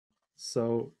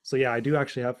So yeah, I do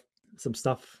actually have some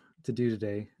stuff to do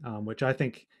today, which I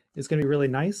think is going to be really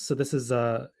nice. So this is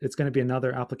it's going to be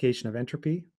another application of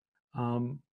entropy.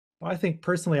 But I think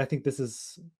personally, I think this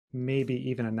is maybe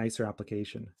even a nicer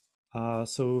application.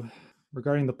 So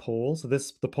regarding the poll, so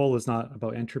the poll is not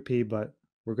about entropy, but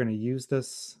we're going to use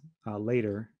this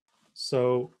later.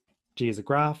 So G is a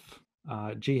graph.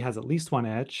 G has at least one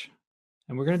edge,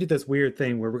 and we're going to do this weird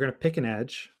thing where we're going to pick an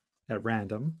edge at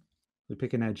random. We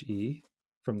pick an edge E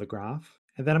from the graph,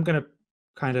 and then I'm going to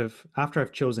kind of, after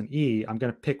I've chosen E, I'm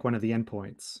going to pick one of the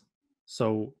endpoints.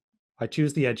 So I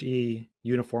choose the edge E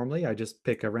uniformly. I just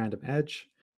pick a random edge,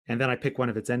 and then I pick one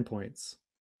of its endpoints.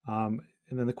 And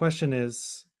then the question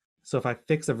is, so if I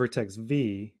fix a vertex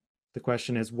V, the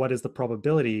question is, what is the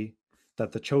probability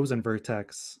that the chosen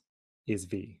vertex is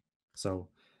V? So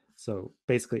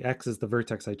basically X is the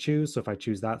vertex I choose. So if I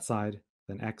choose that side,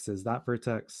 then X is that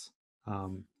vertex.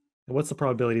 And what's the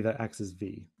probability that X is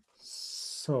V?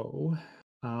 So,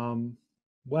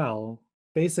 well,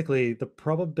 basically the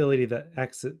probability that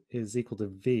X is equal to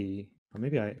V, or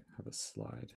maybe I have a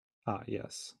slide.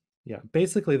 Yes. Yeah,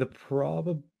 basically the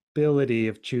probability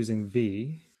of choosing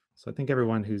V. So I think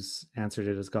everyone who's answered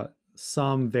it has got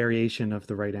some variation of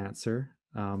the right answer.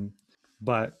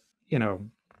 But, you know,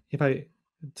 if I,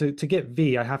 to get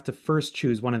V, I have to first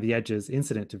choose one of the edges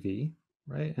incident to V,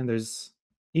 right? And there's,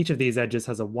 each of these edges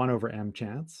has a 1 over m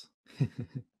chance.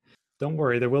 Don't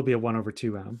worry, there will be a 1 over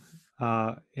 2m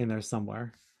in there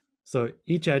somewhere. So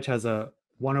each edge has a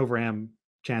 1 over m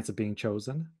chance of being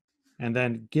chosen. And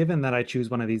then given that I choose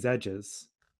one of these edges,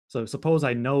 so suppose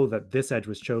I know that this edge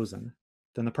was chosen,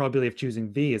 then the probability of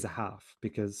choosing V is a half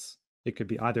because it could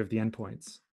be either of the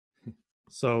endpoints.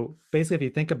 So basically, if you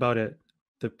think about it,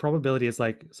 the probability is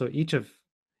like, so each of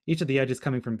the edges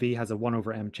coming from V has a 1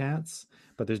 over m chance,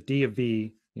 but there's d of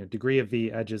V, degree of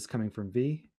V edges coming from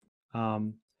V.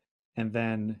 And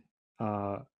then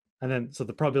so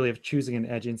the probability of choosing an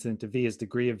edge incident to V is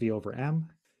degree of V over m.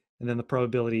 And then the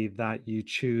probability that you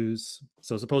choose,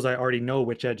 so suppose I already know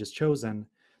which edge is chosen,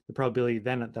 the probability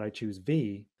then that I choose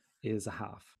V is a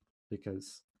half,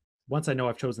 because once I know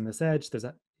I've chosen this edge, there's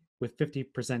with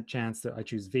 50% chance that I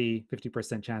choose V,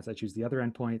 50% chance I choose the other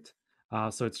endpoint.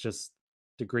 So it's just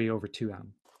degree over 2m.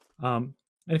 And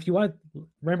if you want to,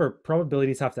 remember,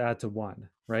 probabilities have to add to 1,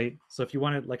 right? So if you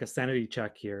wanted like a sanity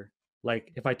check here,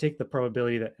 like if I take the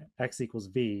probability that X equals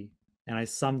V and I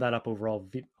sum that up over all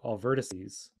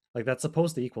vertices, like that's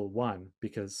supposed to equal 1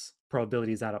 because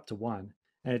probabilities add up to 1.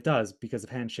 And it does because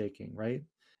of handshaking, right?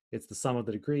 It's the sum of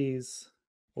the degrees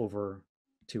over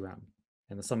 2m.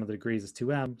 And the sum of the degrees is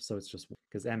 2m, so it's just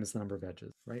because m is the number of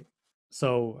edges, right?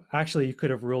 So actually you could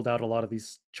have ruled out a lot of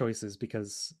these choices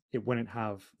because it wouldn't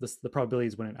have, the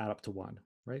probabilities wouldn't add up to 1,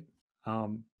 right?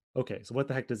 Okay, so what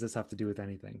the heck does this have to do with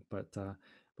anything? But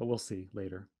we'll see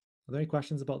later. Are there any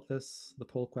questions about this, the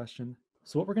poll question?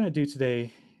 So what we're going to do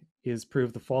today is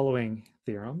prove the following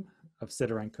theorem of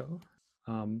Sidorenko.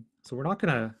 So we're not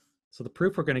going to, so the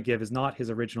proof we're going to give is not his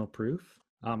original proof,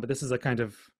 but this is a kind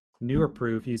of newer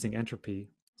proof using entropy.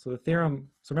 So the theorem,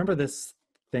 so remember this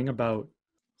thing about,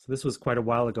 so this was quite a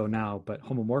while ago now, but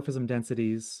homomorphism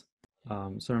densities.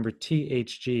 So remember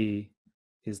THG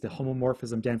is the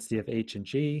homomorphism density of H and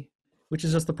G, which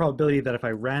is just the probability that if I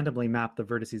randomly map the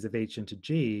vertices of H into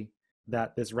G,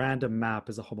 that this random map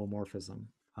is a homomorphism.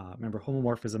 Remember,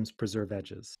 homomorphisms preserve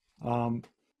edges.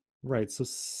 Right, so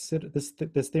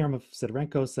this theorem of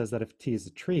Sidorenko says that if T is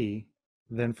a tree,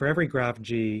 then for every graph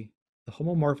G, the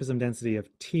homomorphism density of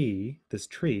T, this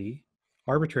tree,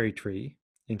 arbitrary tree,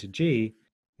 into G,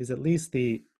 is at least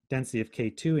the density of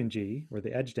K2 in G, or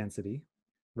the edge density,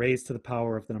 raised to the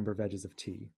power of the number of edges of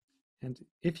T. And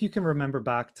if you can remember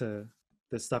back to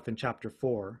this stuff in chapter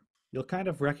 4, you'll kind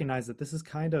of recognize that this is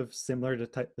kind of similar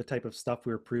to the type of stuff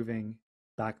we were proving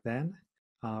back then.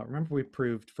 Remember we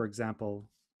proved, for example,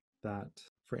 that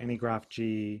for any graph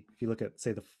G, if you look at,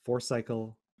 say, the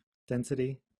 4-cycle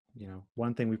density,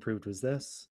 one thing we proved was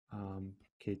this,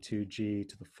 K2G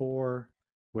to the 4,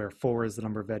 where 4 is the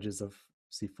number of edges of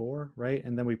C4, right?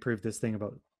 And then we proved this thing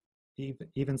about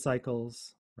even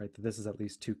cycles, right? That this is at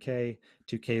least 2K.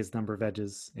 2K is the number of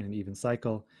edges in an even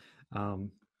cycle. And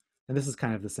this is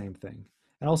kind of the same thing.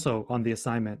 And also on the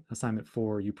assignment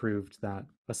 4, you proved that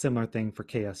a similar thing for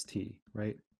KST,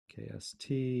 right?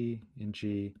 KST in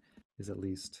G is at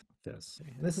least this.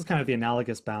 And this is kind of the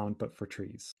analogous bound, but for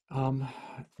trees. And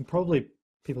probably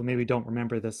people maybe don't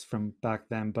remember this from back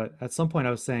then, but at some point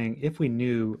I was saying if we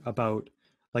knew about,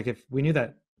 like if we knew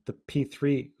that the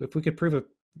P3, if we could prove a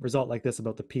result like this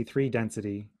about the P3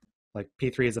 density, like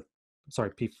P3 is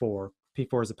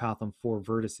P4 is a path on 4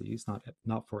 vertices,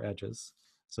 not 4 edges.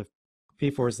 So if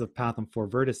P4 is the path on 4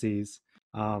 vertices.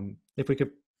 If we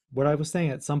could, what I was saying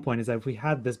at some point is that if we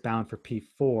had this bound for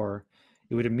P4,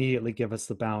 it would immediately give us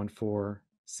the bound for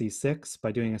C6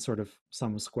 by doing a sort of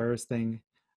sum of squares thing.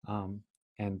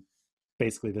 And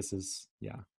basically this is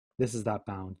that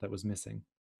bound that was missing.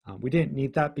 We didn't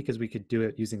need that because we could do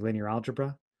it using linear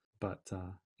algebra, but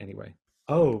anyway.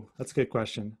 Oh, that's a good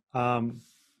question.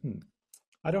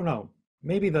 I don't know.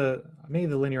 Maybe the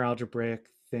linear algebraic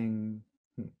thing.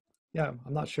 Yeah,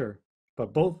 I'm not sure.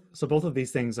 But both of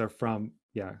these things are from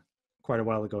quite a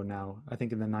while ago now. I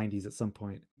think in the 90s at some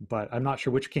point. But I'm not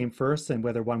sure which came first and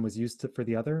whether one was used for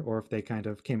the other or if they kind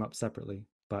of came up separately.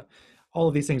 But all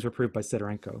of these things were proved by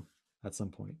Sidorenko at some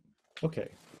point. Okay,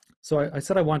 so I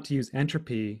said I want to use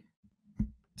entropy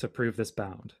to prove this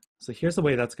bound. So here's the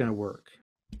way that's going to work.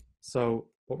 So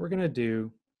what we're going to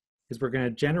do is we're going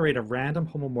to generate a random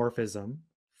homomorphism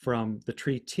from the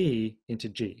tree T into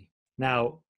G.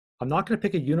 Now, I'm not going to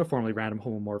pick a uniformly random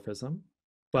homomorphism,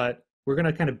 but we're going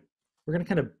to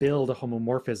kind of build a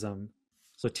homomorphism.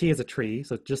 So T is a tree.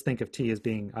 So just think of T as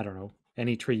being, I don't know,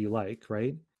 any tree you like,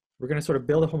 right? We're going to sort of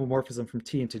build a homomorphism from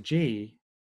T into G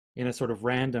in a sort of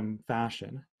random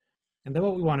fashion. And then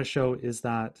what we want to show is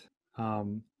that,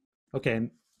 okay,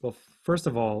 well, first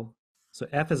of all, so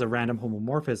F is a random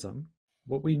homomorphism.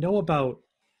 What we know about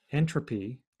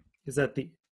entropy is that the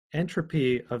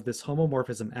entropy of this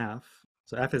homomorphism F,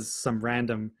 so F is some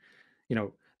random,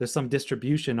 there's some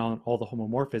distribution on all the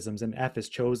homomorphisms, and F is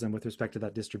chosen with respect to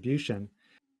that distribution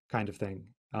kind of thing.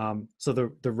 So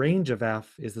the range of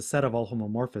F is the set of all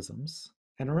homomorphisms.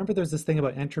 And remember, there's this thing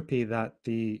about entropy that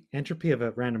the entropy of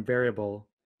a random variable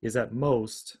is at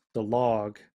most the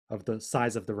log of the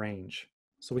size of the range.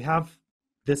 So we have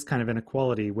this kind of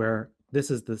inequality where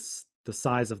this is the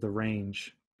size of the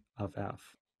range of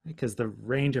F, because the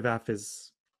range of F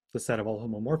is the set of all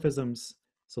homomorphisms.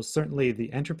 So certainly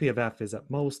the entropy of F is at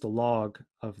most a log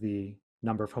of the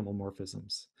number of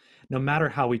homomorphisms, no matter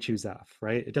how we choose F,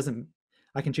 right?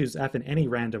 I can choose F in any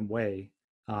random way,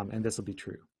 and this will be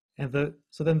true. And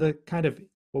so then the kind of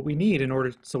what we need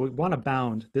so we want to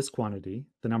bound this quantity,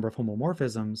 the number of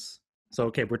homomorphisms. So,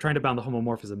 okay, we're trying to bound the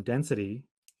homomorphism density,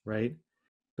 right?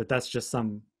 But that's just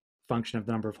some function of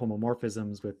the number of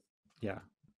homomorphisms with,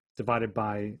 divided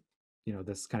by,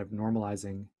 this kind of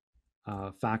normalizing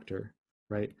factor,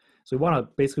 right? So we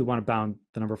basically want to bound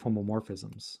the number of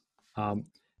homomorphisms. And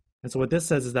so what this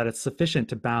says is that it's sufficient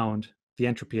to bound the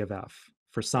entropy of F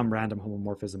for some random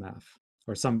homomorphism F,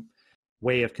 or some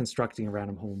way of constructing a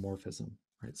random homomorphism,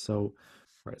 right? So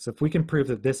if we can prove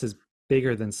that this is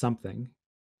bigger than something,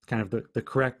 kind of the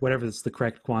correct, whatever is the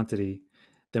correct quantity,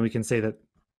 then we can say that,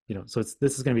 so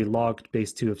this is going to be log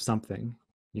base 2 of something,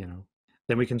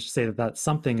 then we can say that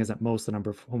something is at most the number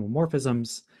of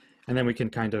homomorphisms, and then we can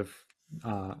kind of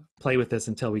play with this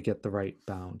until we get the right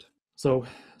bound. So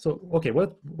okay,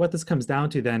 what this comes down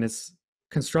to then is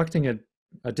constructing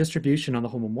a distribution on the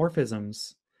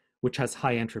homomorphisms which has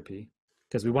high entropy,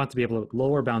 because we want to be able to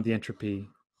lower bound the entropy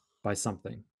by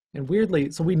something. And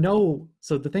weirdly, so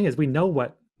the thing is, we know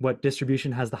what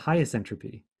distribution has the highest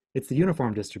entropy. It's the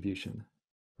uniform distribution,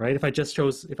 right? If I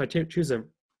choose a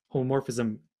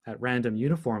homomorphism at random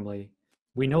uniformly,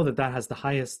 we know that has the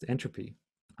highest entropy,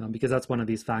 because that's one of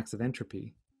these facts of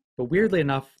entropy. But weirdly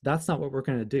enough, that's not what we're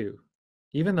going to do.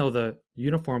 Even though the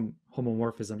uniform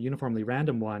homomorphism, uniformly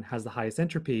random one, has the highest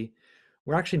entropy,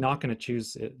 we're actually not going to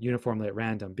choose it uniformly at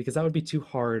random, because that would be too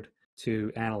hard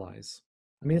to analyze.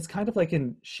 I mean, it's kind of like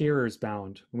in Scherer's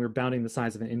bound, when we were bounding the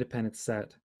size of an independent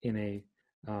set in a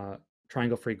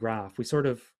triangle-free graph.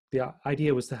 The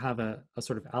idea was to have a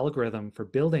sort of algorithm for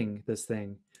building this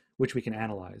thing, which we can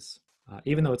analyze,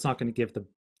 even though it's not going to give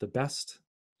the best,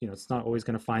 it's not always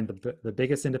going to find the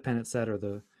biggest independent set,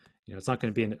 or it's not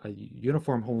going to be a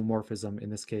uniform homomorphism in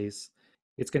this case.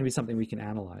 It's going to be something we can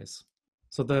analyze.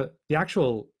 So the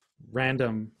actual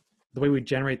random, the way we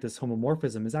generate this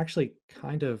homomorphism is actually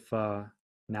kind of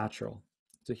natural.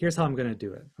 So here's how I'm going to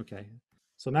do it. Okay,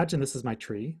 so imagine this is my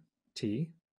tree,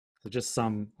 T. So just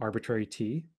some arbitrary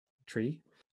tree.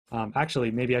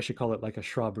 Actually, maybe I should call it like a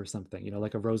shrub or something,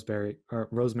 like a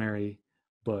rosemary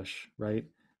bush, right?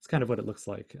 It's kind of what it looks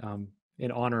like,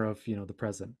 in honor of, the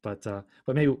present. But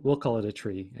maybe we'll call it a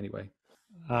tree anyway.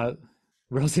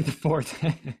 Rosie the Fourth.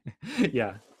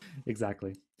 Yeah,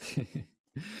 exactly.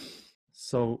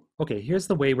 So, okay, here's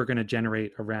the way we're going to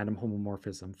generate a random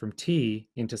homomorphism from T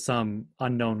into some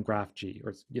unknown graph G,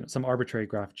 or some arbitrary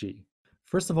graph G.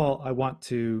 First of all, I want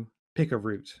to pick a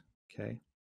root. Okay,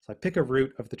 so I pick a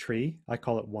root of the tree. I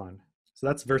call it 1. So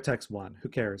that's vertex 1. Who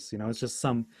cares? It's just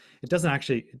it doesn't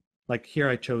actually, like here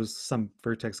I chose some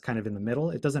vertex kind of in the middle.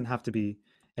 It doesn't have to be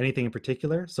anything in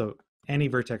particular. So any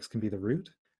vertex can be the root.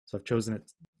 So I've chosen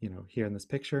it, here in this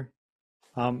picture.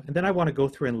 And then I want to go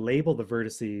through and label the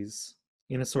vertices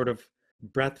in a sort of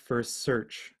breadth first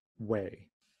search way,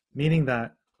 meaning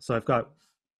that, so I've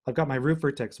got my root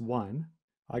vertex 1.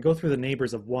 I go through the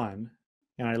neighbors of 1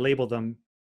 and I label them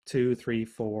 2, 3,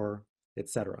 4,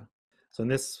 etc. So in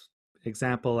this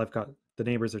example, I've got the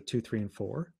neighbors are 2, 3, and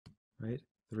 4, right?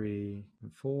 3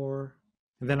 and 4.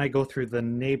 And then I go through the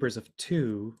neighbors of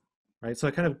 2, right? So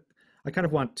I kind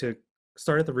of want to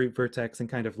start at the root vertex and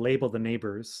kind of label the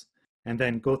neighbors, and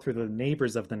then go through the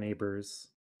neighbors of the neighbors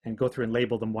and go through and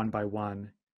label them one by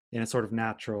one in a sort of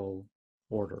natural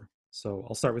order. So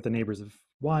I'll start with the neighbors of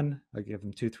 1. I give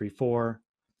them 2, 3, 4.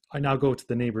 I now go to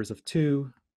the neighbors of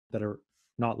 2 that are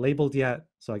not labeled yet.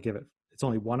 So I give it, it's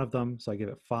only one of them. So I give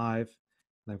it 5.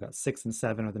 And I've got 6 and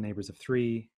 7 are the neighbors of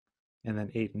 3. And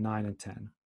then 8 and 9 and 10.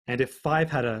 And if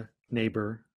 5 had a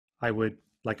neighbor, I would,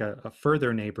 like a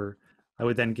further neighbor, I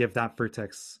would then give that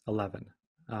vertex 11.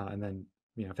 And then,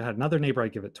 if it had another neighbor,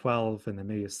 I'd give it 12. And then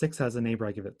maybe if 6 has a neighbor,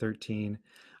 I give it 13.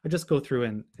 I just go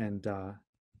through and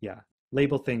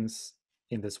label things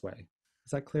in this way.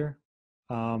 Is that clear?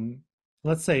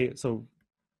 Let's say, so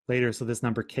later, so this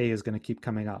number k is going to keep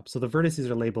coming up. So the vertices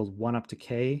are labeled 1 up to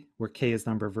k, where k is the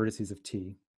number of vertices of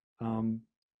t. And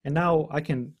now I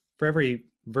can, for every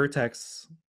vertex,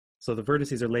 so the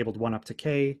vertices are labeled 1 up to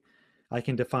k, I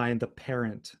can define the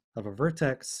parent of a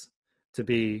vertex to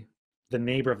be the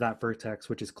neighbor of that vertex,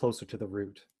 which is closer to the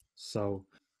root. So,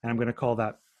 and I'm going to call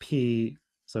that p.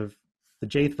 So the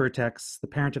jth vertex, the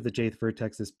parent of the jth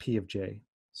vertex is p of j.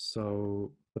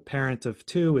 So the parent of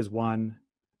 2 is 1.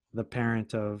 The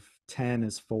parent of 10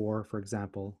 is 4, for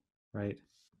example, right?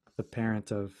 The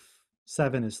parent of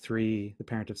 7 is 3. The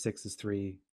parent of 6 is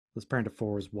 3. The parent of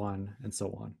 4 is 1, and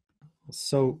so on.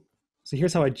 So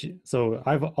here's how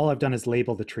all I've done is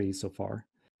label the trees so far.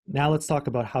 Now let's talk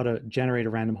about how to generate a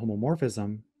random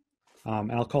homomorphism,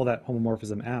 and I'll call that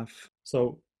homomorphism F.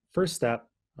 So first step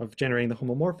of generating the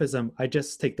homomorphism, I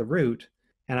just take the root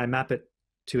and I map it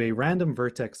to a random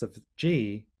vertex of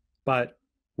G, but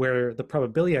where the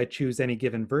probability I choose any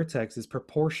given vertex is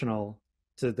proportional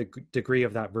to the degree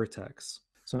of that vertex.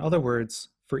 So in other words,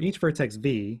 for each vertex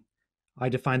V, I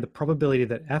define the probability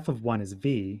that f of 1 is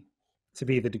V to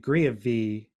be the degree of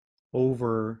V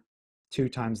over 2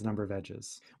 times the number of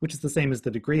edges, which is the same as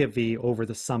the degree of V over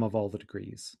the sum of all the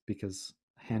degrees, because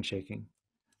handshaking.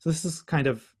 So this is kind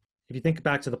of, if you think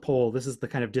back to the poll, this is the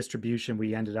kind of distribution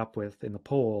we ended up with in the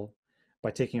poll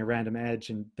by taking a random edge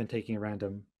and then taking a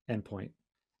random endpoint.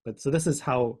 But so this is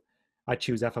how I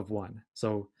choose f of 1.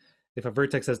 So if a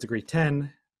vertex has degree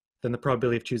 10, then the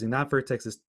probability of choosing that vertex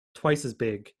is twice as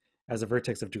big as a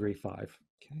vertex of degree 5.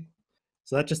 Okay,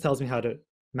 so that just tells me how to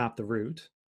map the root.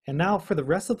 And now for the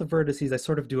rest of the vertices, I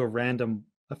sort of do a random,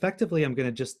 effectively I'm going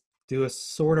to just do a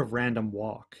sort of random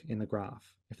walk in the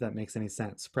graph, if that makes any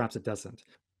sense. Perhaps it doesn't.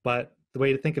 But the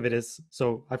way to think of it is,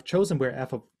 so I've chosen where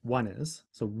f of 1 is.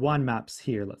 So 1 maps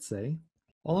here, let's say.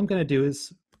 All I'm going to do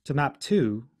is to map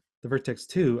 2, the vertex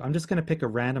 2, I'm just going to pick a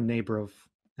random neighbor of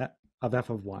f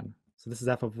of 1. So this is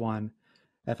f of 1.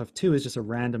 F of 2 is just a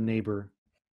random neighbor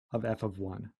of f of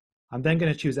 1. I'm then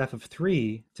going to choose f of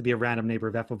 3 to be a random neighbor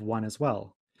of f of 1 as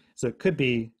well. So it could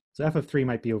be, so f of 3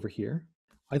 might be over here.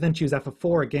 I then choose f of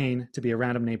 4 again to be a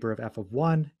random neighbor of f of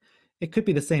 1. It could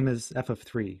be the same as f of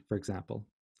 3, for example,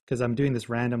 because I'm doing this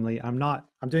randomly. I'm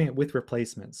doing it with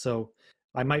replacement. So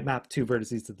I might map 2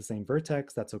 vertices to the same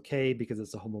vertex. That's okay because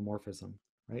it's a homomorphism,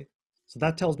 right? So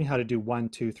that tells me how to do 1,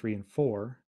 2, 3, and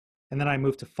 4. And then I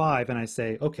move to 5 and I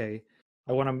say, okay,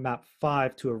 I want to map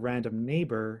 5 to a random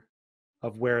neighbor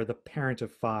of where the parent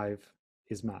of 5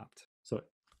 is mapped. So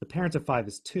the parent of 5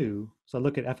 is 2. So I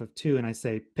look at f of 2 and I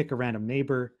say, pick a random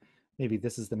neighbor. Maybe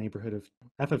this is the neighborhood of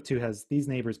f of 2 has these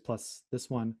neighbors plus this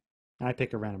one. And I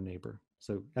pick a random neighbor.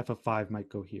 So f of 5 might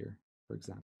go here, for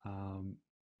example.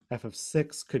 F of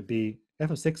 6 could be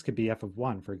f of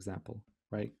 1, for example,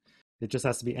 right? It just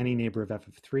has to be any neighbor of f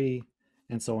of 3,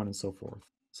 and so on and so forth.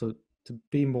 So to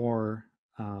be more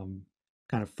kind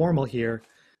of formal here,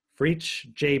 for each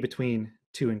j between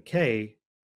 2 and k,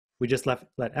 we just let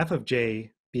f of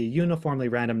j be a uniformly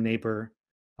random neighbor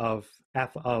of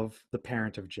f of the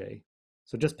parent of j.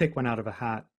 So just pick one out of a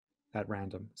hat at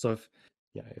random. So if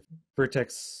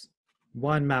vertex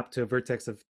 1 mapped to a vertex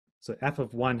of, so f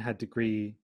of 1 had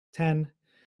degree 10,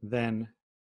 then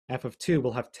f of 2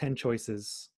 will have 10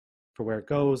 choices for where it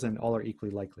goes, and all are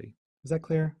equally likely. Is that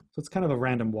clear? So it's kind of a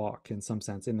random walk in some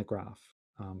sense in the graph.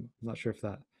 I'm not sure if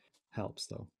that helps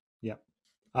though. Yep.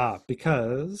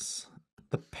 Because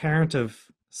the parent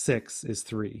of 6 is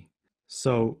 3.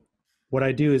 So what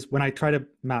I do is when I try to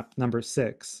map number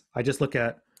 6, I just look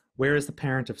at where is the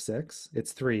parent of 6?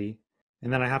 It's 3.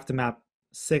 And then I have to map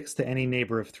 6 to any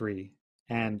neighbor of 3.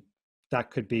 And that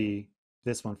could be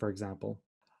this one, for example.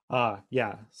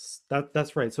 Yeah,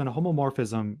 that's right. So in a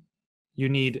homomorphism, you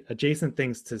need adjacent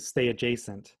things to stay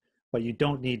adjacent, but you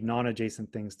don't need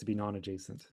non-adjacent things to be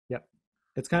non-adjacent. Yep.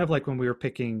 It's kind of like when we were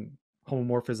picking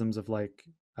homomorphisms of like,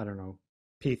 I don't know,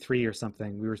 P3 or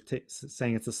something, we were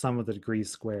saying it's the sum of the degrees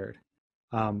squared.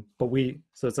 So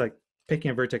it's like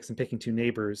picking a vertex and picking two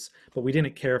neighbors, but we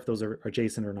didn't care if those are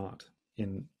adjacent or not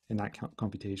in that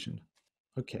computation.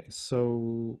 Okay,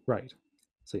 so, right.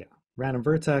 So yeah, random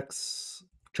vertex,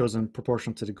 chosen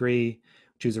proportional to degree,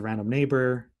 choose a random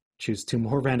neighbor, choose two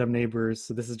more random neighbors.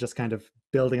 So this is just kind of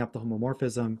building up the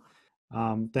homomorphism.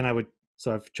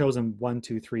 So I've chosen 1,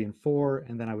 2, 3, and 4,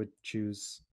 and then I would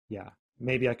choose, yeah,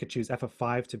 maybe I could choose f of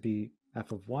 5 to be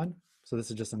f of 1. So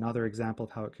this is just another example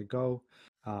of how it could go,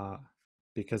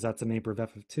 because that's a neighbor of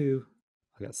f of 2.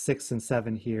 I got 6 and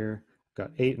 7 here. I've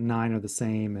got 8 and 9 are the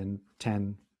same, and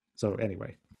 10. So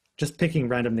anyway, just picking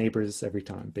random neighbors every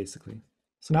time, basically.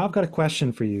 So now I've got a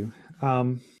question for you.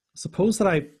 Suppose that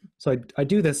I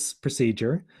do this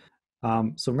procedure.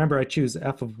 So remember, I choose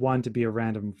f of 1 to be a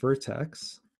random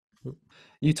vertex.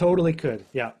 You totally could,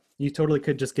 yeah. You totally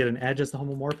could just get an edge as the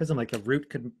homomorphism, like the root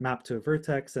could map to a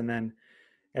vertex, and then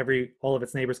all of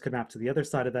its neighbors could map to the other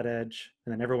side of that edge,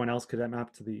 and then everyone else could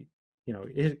map to the,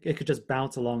 it could just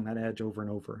bounce along that edge over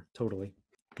and over, totally.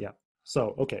 Yeah.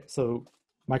 So, okay, so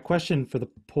my question for the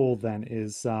poll then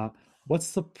is, so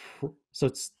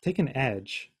it's take an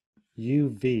edge,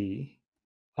 UV.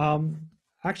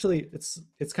 Actually,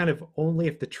 it's kind of only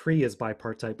if the tree is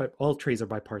bipartite, but all trees are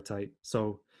bipartite.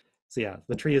 So yeah,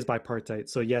 the tree is bipartite.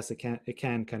 So yes, it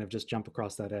can kind of just jump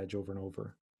across that edge over and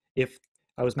over. If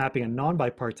I was mapping a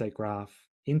non-bipartite graph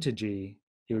into G,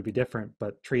 it would be different,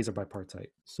 but trees are bipartite.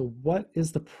 So what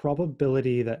is the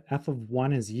probability that f of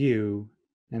 1 is U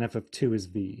and f of 2 is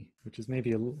V, which is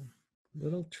maybe a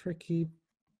little tricky.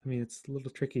 I mean, it's a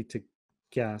little tricky to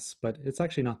guess, but it's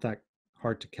actually not that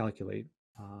hard to calculate.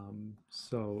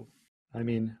 So, I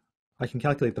mean, I can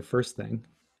calculate the first thing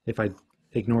if I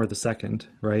ignore the second,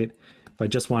 right? If I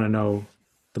just want to know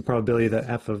the probability that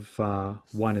f of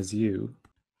 1 is U,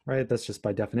 right? That's just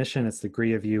by definition, it's the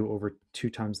degree of U over 2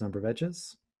 times the number of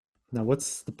edges. Now,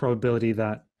 what's the probability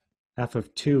that f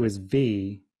of 2 is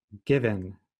V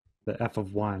given that f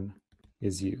of 1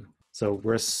 is U? So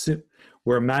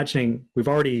we're imagining, we've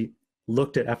already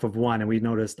looked at f of 1 and we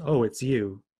noticed, oh, it's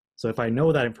U. So if I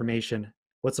know that information,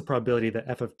 what's the probability that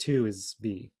f of 2 is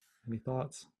V? Any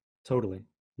thoughts? Totally.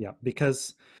 Yeah,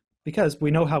 because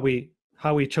we know how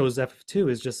we chose f of 2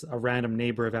 is just a random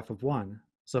neighbor of f of 1.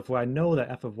 So if I know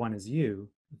that f of 1 is U,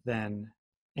 then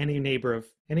any neighbor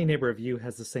of U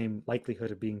has the same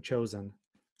likelihood of being chosen.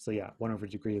 So yeah, 1 over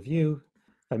degree of U.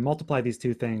 If I multiply these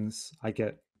two things, I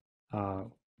get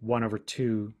 1 over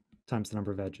 2 times the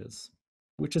number of edges,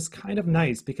 which is kind of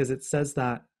nice because it says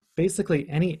that basically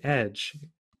any edge,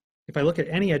 if I look at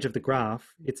any edge of the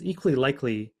graph, it's equally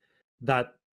likely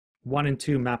that 1 and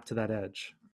 2 map to that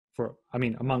edge.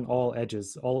 Among all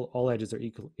edges, all edges are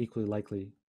equally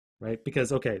likely, right?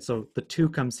 Because, okay, so the 2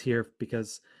 comes here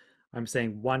because I'm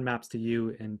saying 1 maps to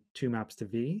U and 2 maps to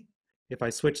V. If I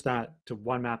switch that to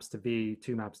 1 maps to V,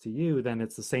 2 maps to U, then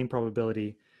it's the same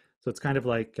probability. So it's kind of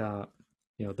like,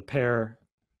 the pair,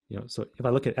 so if I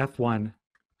look at F1,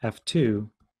 F2,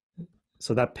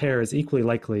 so that pair is equally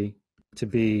likely to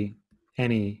be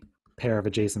any pair of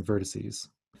adjacent vertices,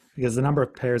 because the number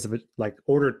of pairs of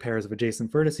ordered pairs of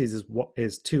adjacent vertices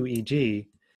is 2 e.g.,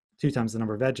 2 times the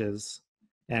number of edges.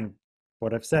 And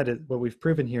what I've said is, what we've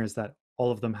proven here is that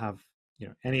all of them have,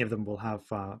 any of them will have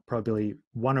probability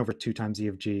 1 over 2 times e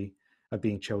of g of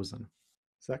being chosen.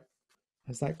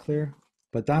 Is that clear?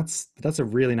 But that's a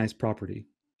really nice property,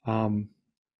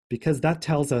 because that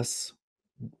tells us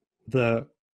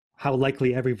how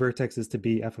likely every vertex is to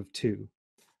be f of 2.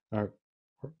 Or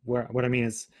what I mean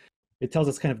is, it tells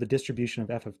us kind of the distribution of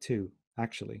f of 2,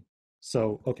 actually.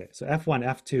 So, okay, so f1,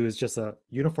 f2 is just a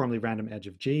uniformly random edge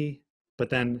of G, but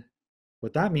then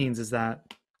what that means is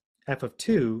that f of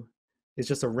 2 is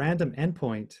just a random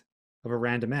endpoint of a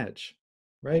random edge,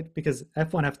 right? Because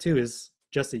f1, f2 is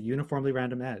just a uniformly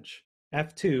random edge.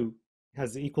 f2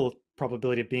 has the equal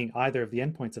probability of being either of the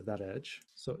endpoints of that edge.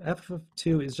 So f of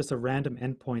 2 is just a random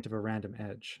endpoint of a random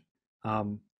edge.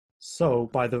 So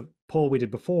by the poll we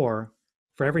did before,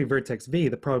 for every vertex V,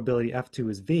 the probability f2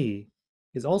 is V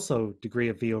is also degree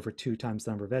of V over 2 times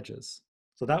the number of edges.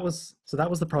 So that was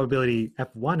the probability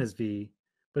f1 is V,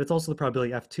 but it's also the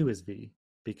probability f2 is V,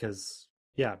 because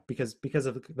Yeah, because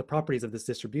of the properties of this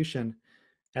distribution,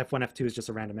 f1, f2 is just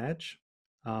a random edge,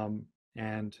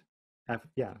 and f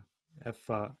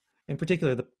in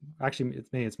particular the actually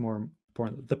maybe it's more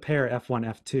important. The pair f1,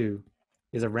 f2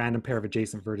 is a random pair of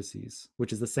adjacent vertices,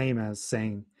 which is the same as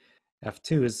saying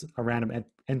f2 is a random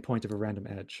endpoint of a random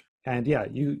edge. And yeah,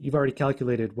 you've already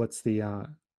calculated what's the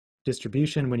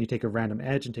distribution when you take a random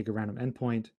edge and take a random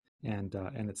endpoint, and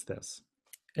it's this.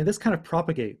 And this kind of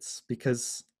propagates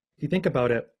because if you think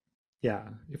about it, yeah,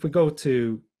 if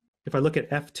I look at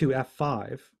f2,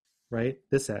 f5, right,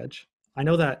 this edge, I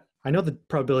know the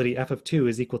probability f of 2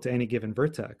 is equal to any given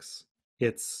vertex.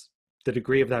 It's the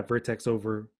degree of that vertex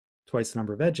over twice the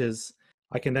number of edges.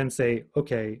 I can then say,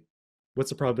 okay, what's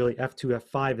the probability f2,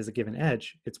 f5 is a given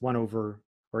edge? It's 1 over,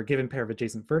 or a given pair of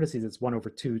adjacent vertices, it's 1 over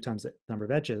 2 times the number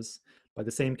of edges by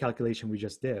the same calculation we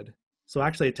just did. So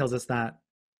actually it tells us that,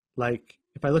 like,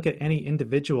 if I look at any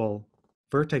individual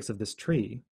vertex of this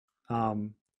tree,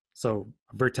 so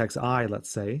vertex I, let's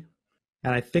say,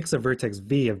 and I fix a vertex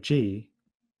v of g,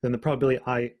 then the probability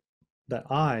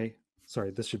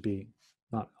this should be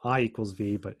not I equals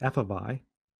v, but f of I,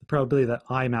 the probability that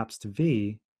I maps to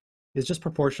v is just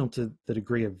proportional to the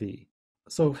degree of v.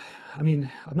 So, I mean,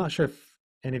 I'm not sure if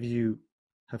any of you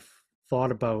have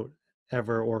thought about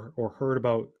ever or heard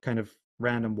about kind of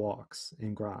random walks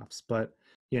in graphs, but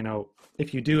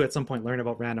if you do at some point learn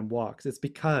about random walks, it's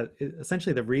because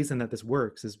essentially the reason that this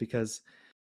works is because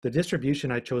the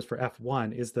distribution I chose for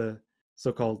f1 is the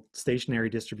so-called stationary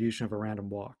distribution of a random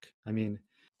walk. I mean,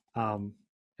 and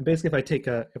basically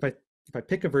if I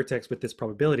pick a vertex with this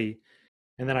probability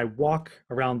and then I walk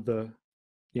around a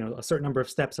certain number of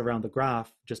steps around the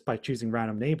graph just by choosing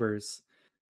random neighbors,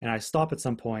 and I stop at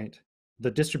some point,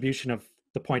 the distribution of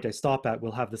the point I stop at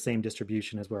will have the same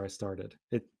distribution as where I started.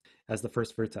 As the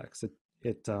first vertex.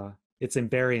 It's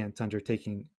invariant under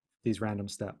taking these random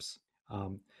steps.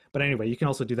 But anyway, you can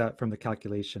also do that from the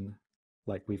calculation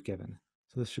like we've given.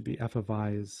 So this should be f of I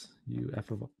is u,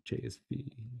 f of j is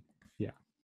v. Yeah.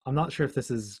 I'm not sure if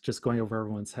this is just going over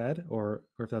everyone's head or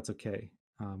if that's okay.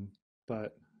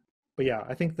 But yeah,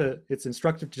 I think that it's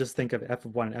instructive to just think of f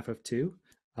of 1 and f of 2.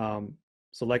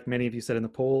 So like many of you said in the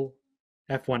poll,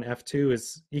 f1, f2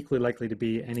 is equally likely to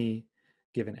be any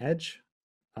given edge.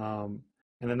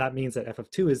 And then that means that f of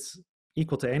 2 is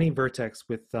equal to any vertex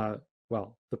with, the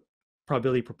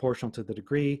probability proportional to the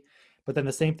degree. But then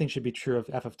the same thing should be true of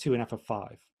f of 2 and f of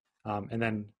 5. And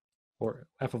then, or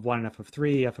f of 1 and f of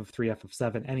 3, f of 3, f of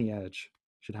 7, any edge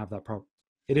should have that problem.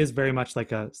 It is very much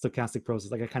like a stochastic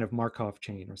process, like a kind of Markov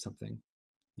chain or something.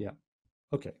 Yeah.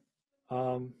 Okay.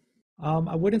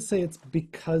 I wouldn't say it's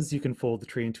because you can fold the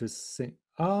tree into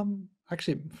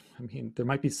actually, I mean, there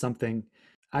might be something.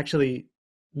 Actually,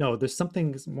 no, there's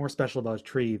something more special about a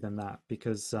tree than that,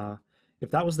 because if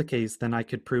that was the case, then I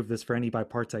could prove this for any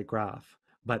bipartite graph.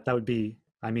 But that would be,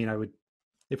 I mean,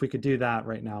 if we could do that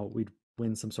right now, we'd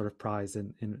win some sort of prize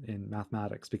in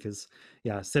mathematics, because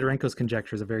yeah, Sidorenko's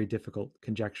conjecture is a very difficult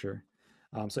conjecture.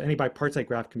 So any bipartite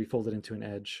graph can be folded into an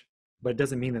edge, but it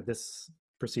doesn't mean that this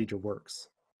procedure works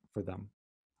for them.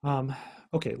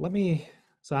 Okay, let me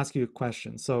ask you a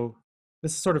question. So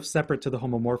this is sort of separate to the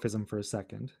homomorphism for a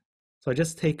second. So I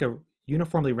just take a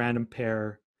uniformly random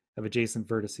pair of adjacent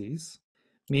vertices,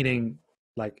 meaning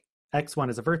like x1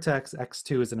 is a vertex,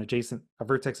 x2 is a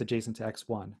vertex adjacent to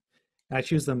x1. And I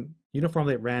choose them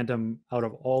uniformly at random out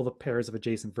of all the pairs of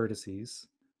adjacent vertices.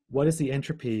 What is the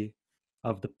entropy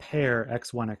of the pair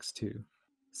x1, x2?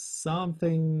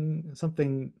 Something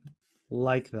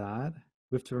like that.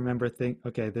 We have to remember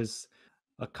okay, there's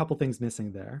a couple things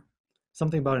missing there.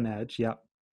 Something about an edge, yeah.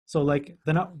 So like,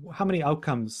 then how many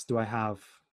outcomes do I have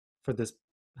for this?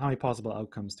 How many possible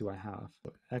outcomes do I have?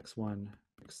 X1,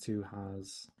 X2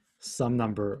 has some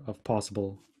number of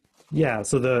possible. Yeah,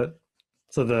 so the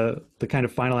kind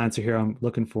of final answer here I'm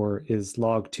looking for is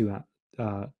log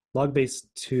base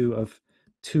 2 of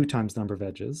 2 times number of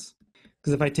edges.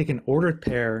 Because if I take an ordered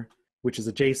pair, which is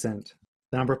adjacent,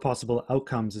 the number of possible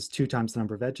outcomes is 2 times the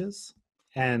number of edges.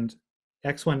 And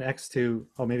x1, x2,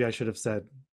 oh, maybe I should have said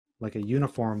like a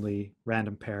uniformly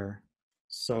random pair.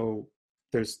 So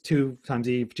there's 2 times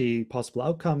e of g possible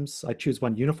outcomes. I choose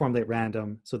one uniformly at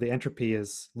random. So the entropy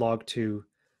is log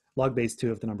base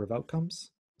 2 of the number of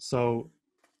outcomes. So,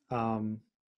 and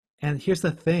here's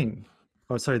the thing.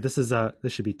 Oh, sorry, this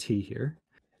should be t here.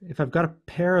 If I've got a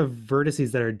pair of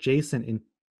vertices that are adjacent in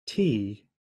t,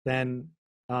 then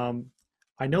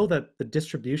I know that the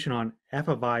distribution on f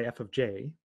of I, f of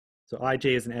j, so ij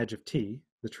is an edge of t,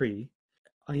 the tree,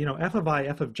 f of I,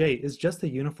 f of j is just a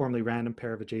uniformly random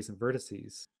pair of adjacent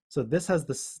vertices. So this is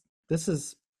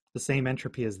the same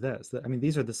entropy as this. I mean,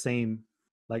 these are the same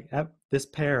like this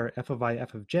pair f of I,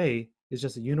 f of j is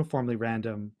just a uniformly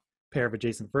random pair of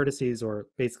adjacent vertices, or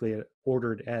basically an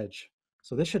ordered edge.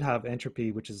 So this should have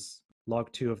entropy, which is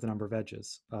log 2 of the number of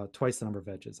edges, twice the number of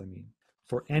edges, I mean,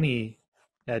 for any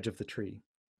edge of the tree.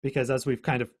 Because as we've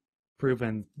kind of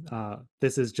proven,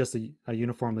 this is just a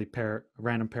uniformly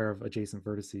random pair of adjacent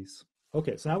vertices.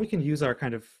 Okay, so now we can use our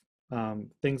kind of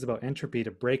things about entropy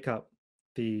to break up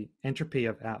the entropy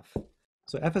of F.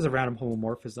 So F is a random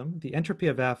homomorphism. The entropy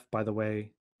of F, by the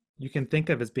way, you can think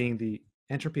of as being the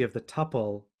entropy of the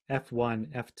tuple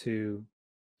F1, F2, ...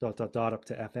 up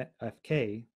to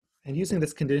Fk. And using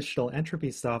this conditional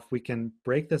entropy stuff, we can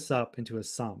break this up into a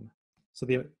sum. So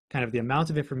the kind of the amount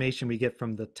of information we get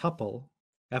from the tuple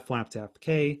F1 up to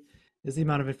Fk is the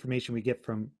amount of information we get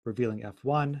from revealing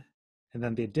F1, and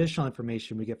then the additional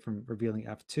information we get from revealing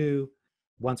F2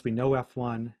 once we know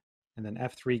F1, and then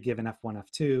F3 given F1,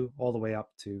 F2, all the way up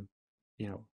to,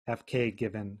 Fk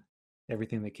given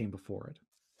everything that came before it.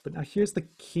 But now here's the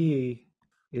key,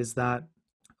 is that,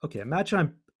 okay,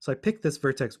 imagine so I pick this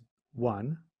vertex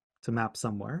 1 to map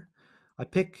somewhere. I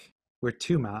pick where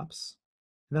 2 maps,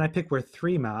 and then I pick where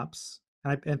 3 maps,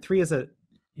 and 3 is a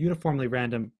uniformly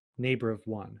random neighbor of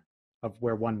 1, of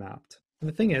where 1 mapped. And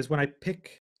the thing is, when I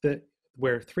pick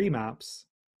where 3 maps,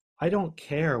 I don't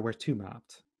care where 2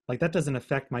 mapped. Like, that doesn't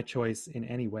affect my choice in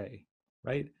any way,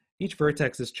 right? Each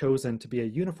vertex is chosen to be a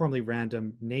uniformly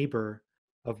random neighbor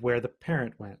of where the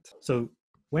parent went. So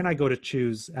when I go to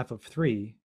choose f of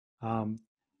 3,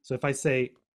 so if I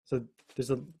say, so there's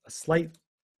a slight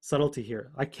subtlety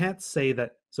here. I can't say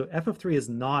that, so f of 3 is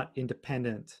not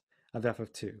independent of f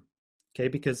of 2, okay?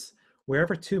 Because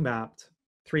wherever 2 mapped,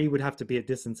 3 would have to be a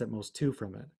distance at most 2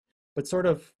 from it. But sort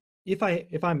of, if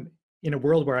I'm in a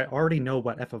world where I already know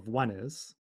what f of 1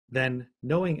 is, then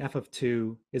knowing f of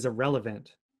 2 is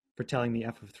irrelevant for telling me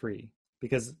f of 3,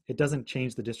 because it doesn't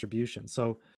change the distribution.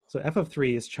 So f of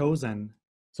 3 is chosen.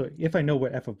 So if I know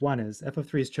what f of 1 is, f of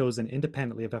 3 is chosen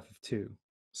independently of f of 2.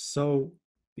 So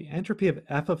the entropy of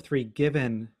f of 3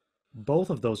 given both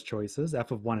of those choices,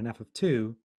 f of 1 and f of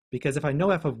 2, because if I know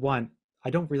f of 1,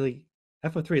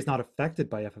 f of 3 is not affected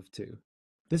by f of 2.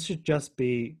 This should just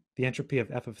be the entropy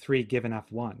of f of 3 given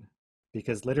f1,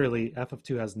 because literally f of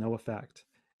 2 has no effect.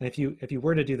 And if you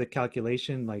were to do the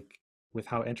calculation, like with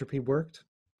how entropy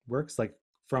works, like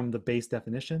from the base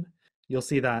definition, you'll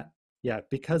see that, yeah,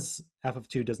 because f of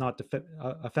 2 does not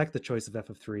affect the choice of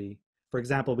f of 3, for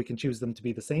example, we can choose them to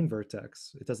be the same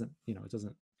vertex. It doesn't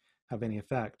have any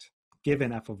effect.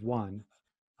 Given f of 1,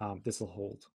 this will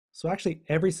hold. So actually,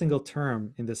 every single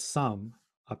term in this sum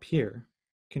up here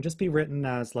can just be written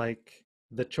as like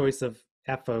the choice of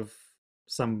f of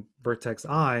some vertex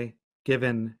I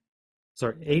given,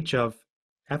 h of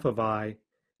f of I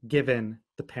given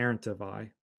the parent of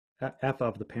I, f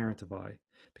of the parent of I.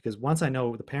 Because once I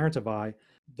know the parent of I,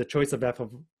 the choice of f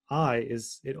of I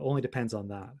it only depends on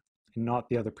that, and not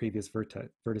the other previous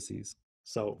vertices.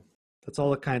 So that's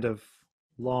all a kind of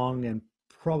long and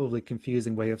probably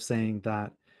confusing way of saying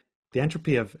that the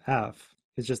entropy of f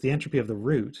is just the entropy of the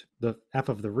root, the f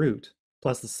of the root,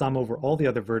 plus the sum over all the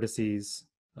other vertices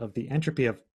of the entropy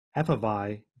of f of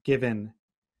I given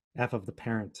f of the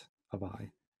parent of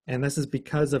I. And this is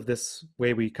because of this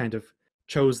way we kind of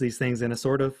chose these things in a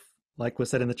sort of, like was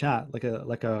said in the chat, like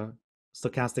a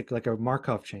stochastic, like a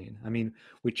Markov chain. I mean,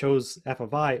 we chose f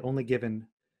of I only given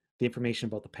the information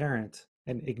about the parent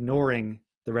and ignoring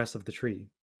the rest of the tree.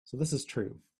 So this is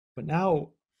true. But now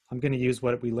I'm going to use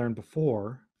what we learned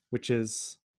before, which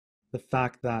is the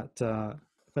fact that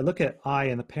if I look at I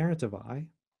and the parent of I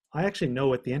actually know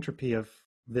what the entropy of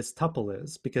this tuple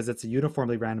is, because it's a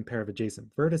uniformly random pair of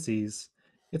adjacent vertices.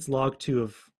 It's log 2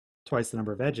 of twice the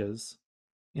number of edges.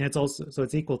 And it's also, so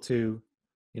it's equal to,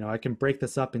 I can break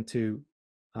this up into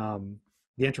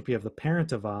the entropy of the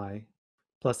parent of I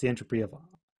plus the entropy of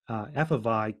f of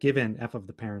I given f of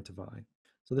the parent of I.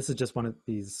 So this is just one of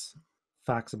these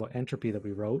facts about entropy that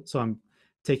we wrote. So I'm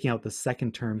taking out the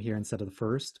second term here instead of the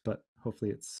first, but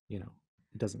hopefully it's, it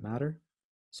doesn't matter.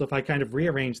 So if I kind of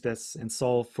rearrange this and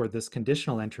solve for this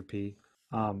conditional entropy,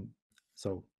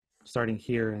 so starting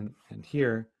here and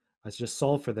here, let's just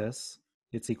solve for this,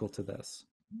 it's equal to this.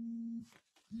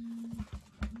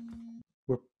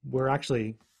 We're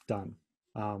actually done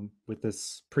with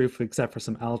this proof, except for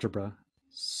some algebra.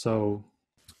 So,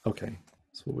 okay,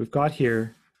 so what we've got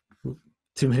here,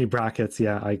 too many brackets,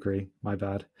 yeah, I agree, my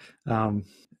bad.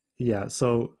 Yeah,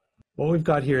 so what we've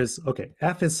got here is, okay,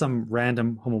 F is some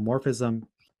random homomorphism.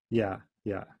 Yeah,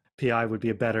 PI would be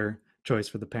a better choice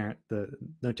for the parent, the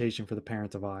notation for the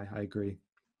parent of I agree.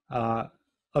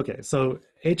 Okay, so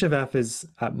H of F is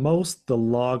at most the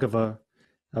log of a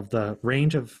of the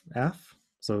range of f.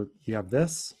 So you have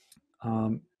this.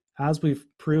 As we've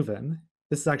proven,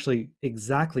 this is actually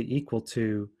exactly equal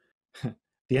to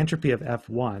the entropy of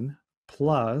F1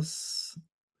 plus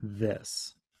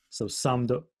this. So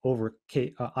summed over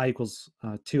k, I equals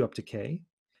 2 up to k.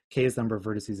 K is the number of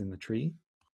vertices in the tree.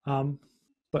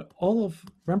 But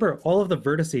remember, all of the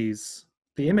vertices,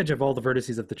 the image of all the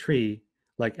vertices of the tree,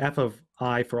 like f of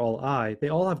I for all I, they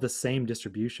all have the same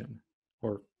distribution,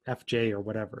 or fj or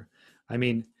whatever. I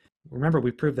mean, remember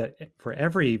we proved that for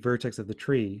every vertex of the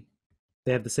tree,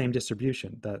 they have the same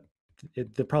distribution, that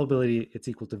the probability it's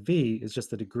equal to v is just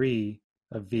the degree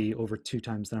of v over 2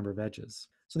 times the number of edges.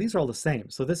 So these are all the same.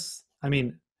 So this, I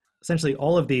mean, essentially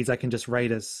all of these I can just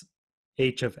write as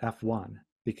h of f1,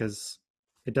 because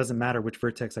it doesn't matter which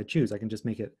vertex I choose. I can just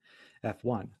make it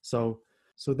f1. So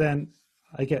then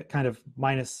I get kind of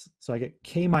minus, so I get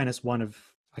k minus 1 of,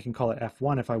 I can call it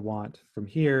f1 if I want, from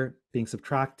here being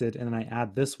subtracted, and then I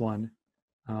add this one.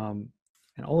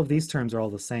 And all of these terms are all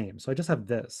the same. So I just have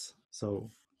this. So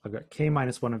I've got k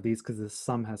minus 1 of these because this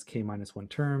sum has k minus 1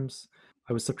 terms.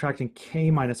 I was subtracting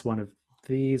k minus 1 of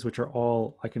these, which are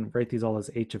all, I can write these all as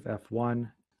h of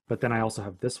f1, but then I also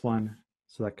have this one,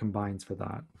 so that combines for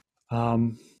that.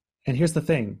 And here's the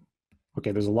thing.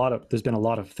 Okay, there's been a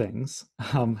lot of things.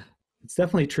 It's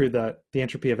definitely true that the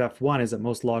entropy of f1 is at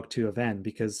most log 2 of n,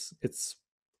 because it's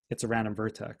a random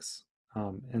vertex.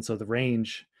 And so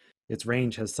its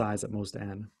range has size at most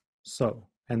n. So,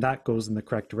 and that goes in the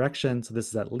correct direction. So this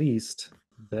is at least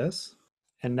this.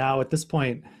 And now at this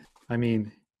point, I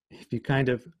mean, if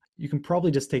you can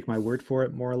probably just take my word for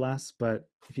it more or less, but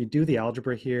if you do the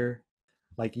algebra here,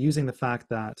 like using the fact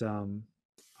that,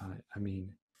 I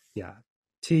mean, yeah,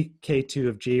 tk2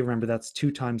 of g, remember that's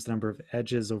 2 times the number of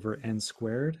edges over n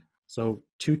squared. So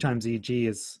 2 times eg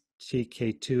is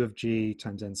tk2 of g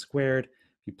times n squared.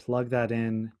 If you plug that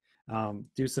in,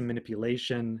 do some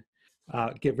manipulation,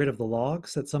 get rid of the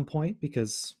logs at some point,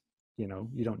 because you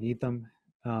don't need them.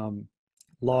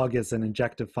 Log is an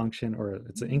injective function, or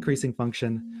it's an increasing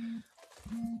function.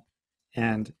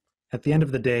 And at the end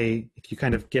of the day, if you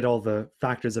kind of get all the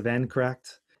factors of n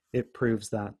correct, it proves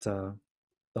that the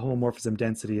homomorphism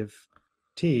density of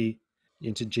t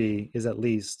into g is at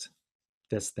least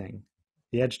this thing,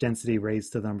 the edge density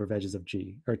raised to the number of edges of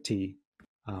g, or t.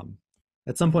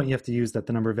 At some point you have to use that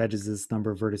the number of edges is the number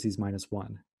of vertices minus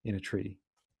 1 in a tree.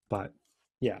 But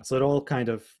yeah, so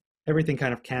everything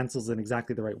kind of cancels in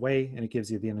exactly the right way, and it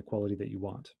gives you the inequality that you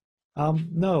want.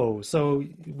 No, so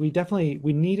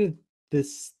we needed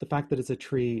the fact that it's a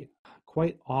tree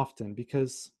quite often,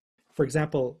 because, for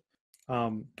example,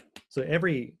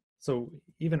 so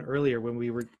even earlier when we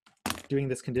were doing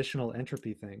this conditional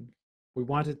entropy thing, we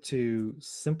wanted to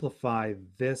simplify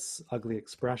this ugly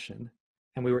expression,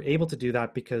 and we were able to do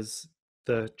that because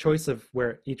the choice of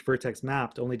where each vertex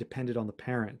mapped only depended on the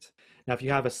parent. Now, if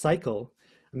you have a cycle,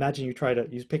 imagine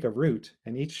you pick a root,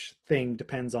 and each thing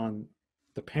depends on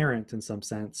the parent in some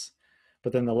sense,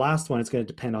 but then the last one is going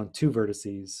to depend on 2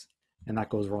 vertices, and that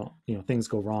goes wrong. Things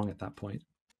go wrong at that point.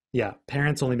 Yeah,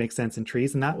 parents only make sense in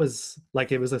trees, and that was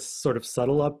like, it was a sort of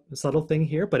subtle thing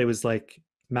here, but it was like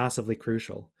massively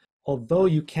crucial. Although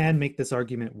you can make this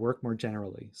argument work more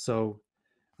generally. So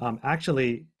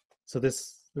actually, so there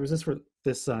was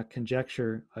this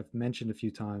conjecture I've mentioned a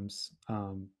few times.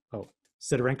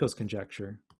 Sidorenko's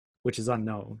conjecture, which is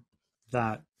unknown,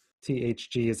 that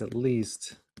THG is at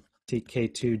least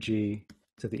TK2G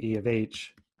to the E of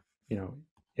H,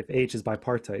 if H is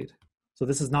bipartite. So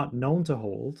this is not known to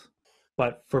hold,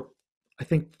 but for, I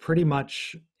think, pretty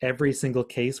much every single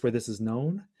case where this is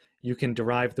known, you can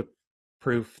derive the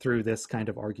proof through this kind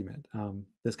of argument,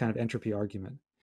 this kind of entropy argument.